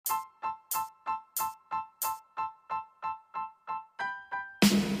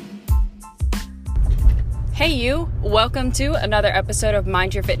Hey you, welcome to another episode of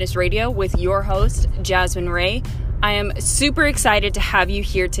Mind Your Fitness Radio with your host, Jasmine Ray. I am super excited to have you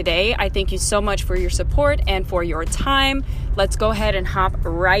here today. I thank you so much for your support and for your time. Let's go ahead and hop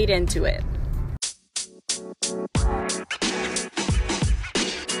right into it.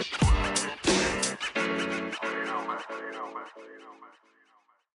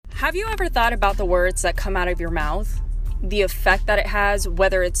 Have you ever thought about the words that come out of your mouth? The effect that it has,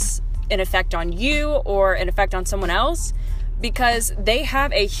 whether it's an effect on you or an effect on someone else, because they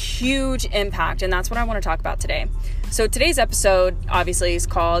have a huge impact, and that's what I want to talk about today. So today's episode obviously is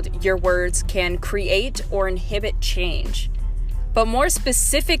called Your Words Can Create or Inhibit Change, but more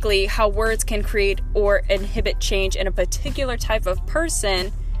specifically how words can create or inhibit change in a particular type of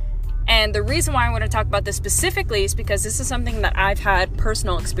person. And the reason why I want to talk about this specifically is because this is something that I've had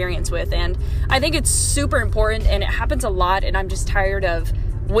personal experience with, and I think it's super important, and it happens a lot, and I'm just tired of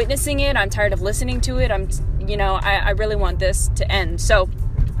witnessing it. I'm tired of listening to it. I really want this to end. So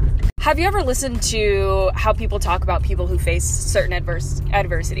have you ever listened to how people talk about people who face certain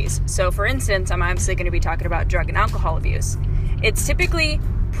adversities? So for instance, I'm obviously going to be talking about drug and alcohol abuse. It's typically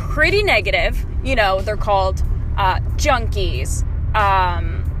pretty negative. They're called junkies,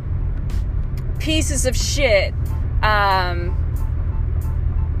 pieces of shit,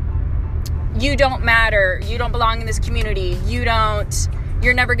 you don't matter, you don't belong in this community,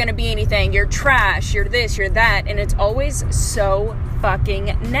 you're never going to be anything, you're trash, you're this, you're that, and it's always so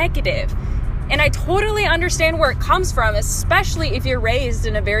fucking negative. And I totally understand where it comes from, especially if you're raised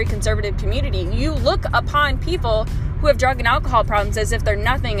in a very conservative community. You look upon people who have drug and alcohol problems as if they're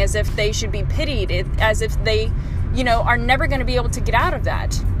nothing, as if they should be pitied, as if they, are never going to be able to get out of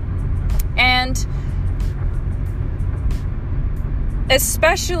that. And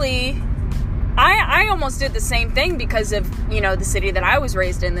especially, I almost did the same thing because of, the city that I was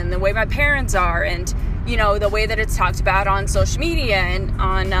raised in and the way my parents are and, the way that it's talked about on social media and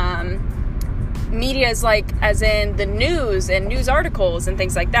on medias like as in the news and news articles and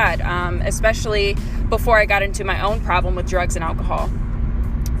things like that, especially before I got into my own problem with drugs and alcohol.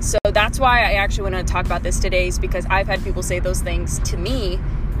 So that's why I actually want to talk about this today, is because I've had people say those things to me.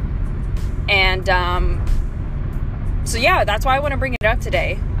 And so yeah, that's why I want to bring it up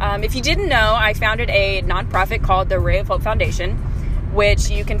today. If you didn't know, I founded a nonprofit called the Ray of Hope Foundation,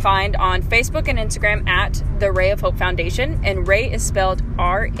 which you can find on Facebook and Instagram at the Ray of Hope Foundation, and Ray is spelled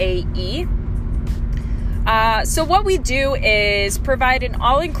R-A-E. So what we do is provide an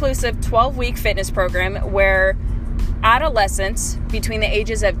all-inclusive 12-week fitness program where adolescents between the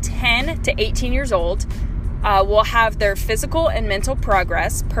ages of 10 to 18 years old will have their physical and mental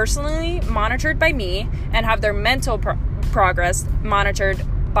progress personally monitored by me and have their mental progress monitored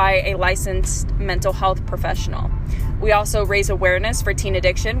by a licensed mental health professional. We also raise awareness for teen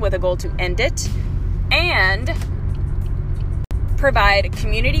addiction with a goal to end it, and provide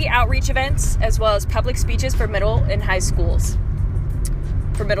community outreach events as well as public speeches for middle and high schools.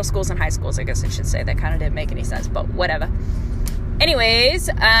 For middle schools and high schools, I guess I should say. That kind of didn't make any sense, but whatever. Anyways,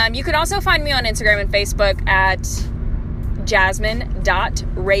 you can also find me on Instagram and Facebook at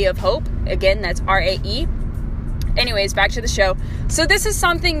jasmine.rayofhope. Again, that's R-A-E. Anyways, back to the show. So this is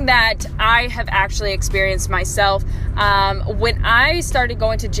something that I have actually experienced myself. When I started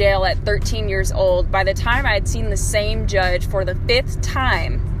going to jail at 13 years old, by the time I had seen the same judge for the 5th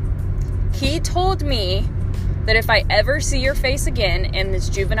time, he told me that if I ever see your face again in this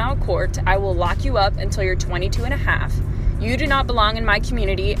juvenile court, I will lock you up until you're 22 and a half. You do not belong in my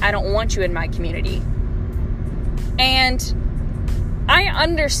community. I don't want you in my community. And I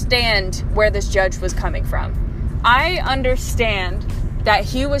understand where this judge was coming from. I understand that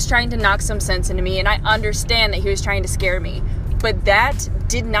he was trying to knock some sense into me, and I understand that he was trying to scare me. But that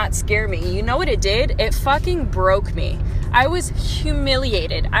did not scare me. You know what it did? It fucking broke me. I was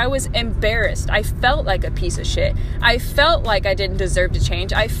humiliated. I was embarrassed. I felt like a piece of shit. I felt like I didn't deserve to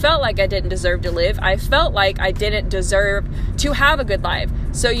change. I felt like I didn't deserve to live. I felt like I didn't deserve to have a good life.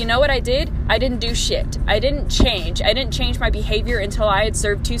 So you know what I did? I didn't do shit. I didn't change. I didn't change my behavior until I had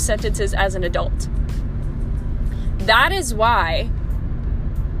served 2 sentences as an adult. That is why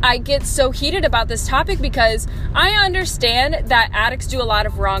I get so heated about this topic, because I understand that addicts do a lot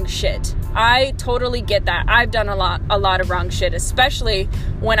of wrong shit. I totally get that. I've done a lot of wrong shit, especially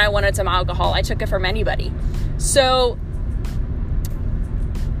when I wanted some alcohol. I took it from anybody. So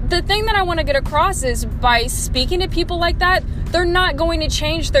the thing that I want to get across is, by speaking to people like that, they're not going to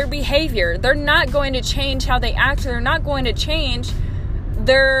change their behavior. They're not going to change how they act. They're not going to change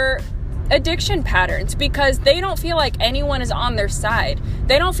their addiction patterns, because they don't feel like anyone is on their side.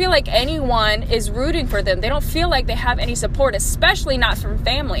 They don't feel like anyone is rooting for them. They don't feel like they have any support, especially not from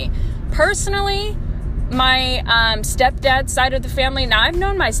family. Personally, my stepdad's side of the family, now I've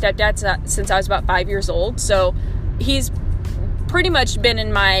known my stepdad since I was about 5 years old, so he's pretty much been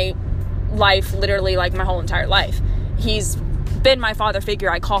in my life literally like my whole entire life. He's been my father figure.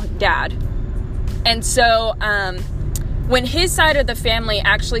 I call him dad. And so when his side of the family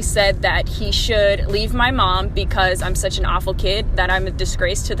actually said that he should leave my mom because I'm such an awful kid, that I'm a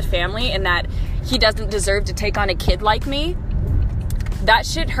disgrace to the family, and that he doesn't deserve to take on a kid like me, that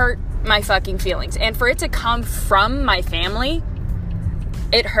shit hurt my fucking feelings. And for it to come from my family,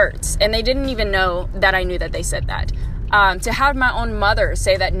 it hurts. And they didn't even know that I knew that they said that. To have my own mother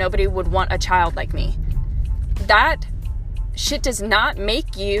say that nobody would want a child like me, that shit does not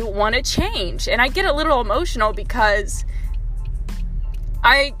make you want to change. And I get a little emotional because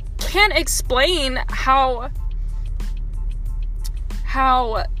I can't explain how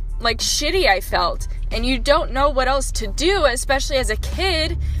like shitty I felt. And you don't know what else to do, especially as a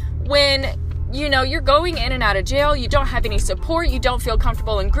kid, when, you know, you're going in and out of jail, you don't have any support, you don't feel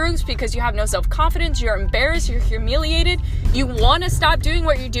comfortable in groups because you have no self-confidence, you're embarrassed, you're humiliated, you want to stop doing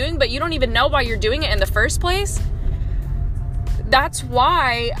what you're doing, but you don't even know why you're doing it in the first place. That's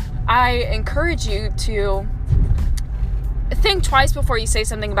why I encourage you to think twice before you say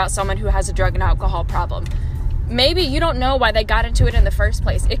something about someone who has a drug and alcohol problem. Maybe you don't know why they got into it in the first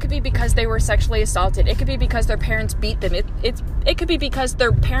place. It could be because they were sexually assaulted. It could be because their parents beat them. It could be because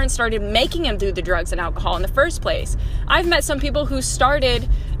their parents started making them do the drugs and alcohol in the first place. I've met some people who started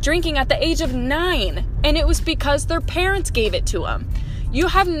drinking at the age of 9, and it was because their parents gave it to them. You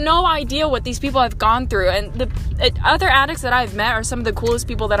have no idea what these people have gone through. And the other addicts that I've met are some of the coolest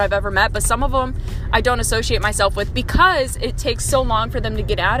people that I've ever met, but some of them I don't associate myself with because it takes so long for them to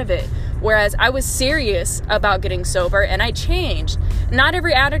get out of it. Whereas I was serious about getting sober and I changed. Not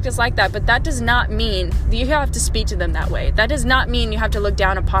every addict is like that, but that does not mean that you have to speak to them that way. That does not mean you have to look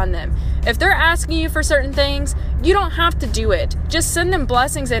down upon them. If they're asking you for certain things, you don't have to do it. Just send them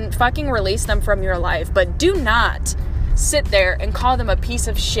blessings and fucking release them from your life. But do not sit there and call them a piece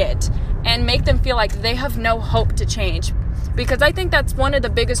of shit and make them feel like they have no hope to change. Because I think that's one of the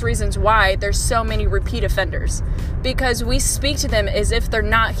biggest reasons why there's so many repeat offenders. Because we speak to them as if they're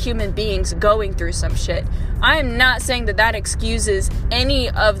not human beings going through some shit. I am not saying that that excuses any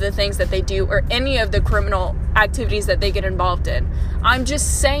of the things that they do or any of the criminal activities that they get involved in. I'm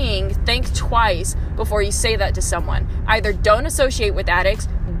just saying, think twice before you say that to someone. Either don't associate with addicts,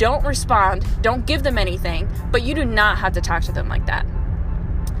 don't respond, don't give them anything, but you do not have to talk to them like that.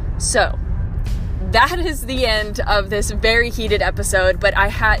 So, that is the end of this very heated episode, but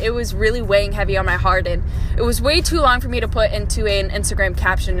it was really weighing heavy on my heart, and it was way too long for me to put into an Instagram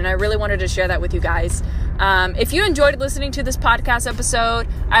caption, and I really wanted to share that with you guys. If you enjoyed listening to this podcast episode,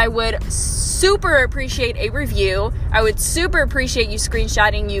 I would super appreciate a review. I would super appreciate you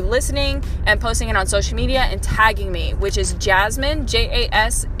screenshotting you listening and posting it on social media and tagging me, which is Jasmine,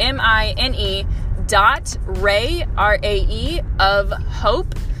 JASMINE .Rae, RAE of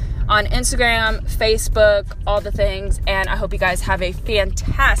Hope, on Instagram, Facebook, all the things. And I hope you guys have a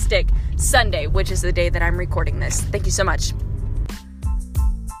fantastic Sunday, which is the day that I'm recording this. Thank you so much.